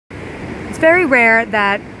very rare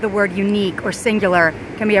that the word unique or singular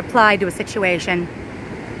can be applied to a situation,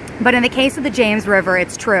 but in the case of the James River,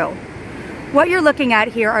 it's true. What you're looking at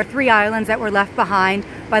here are 3 islands that were left behind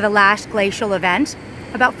by the last glacial event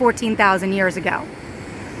about 14,000 years ago.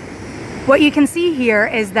 What you can see here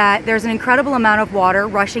is that there's an incredible amount of water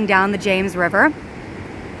rushing down the James River,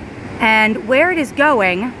 and where it is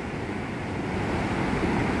going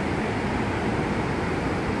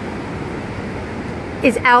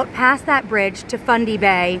is out past that bridge to Fundy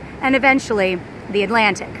Bay and eventually the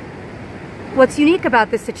Atlantic. What's unique about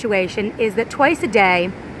this situation is that twice a day,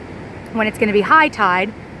 when it's going to be high tide,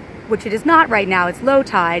 which it is not right now, it's low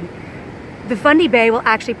tide, the Fundy Bay will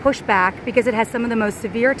actually push back because it has some of the most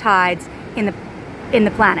severe tides in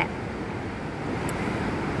the planet.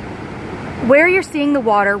 Where you're seeing the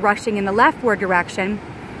water rushing in the leftward direction,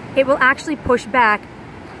 it will actually push back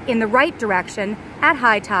in the right direction at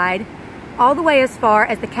high tide, all the way as far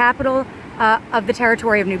as the capital of the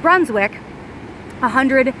territory of New Brunswick,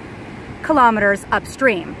 100 kilometers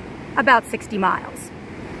upstream, about 60 miles.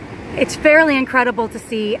 It's fairly incredible to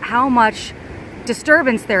see how much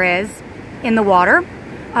disturbance there is in the water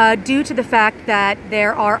due to the fact that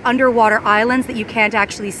there are underwater islands that you can't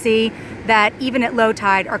actually see that even at low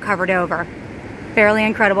tide are covered over. Fairly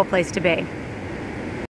incredible place to be.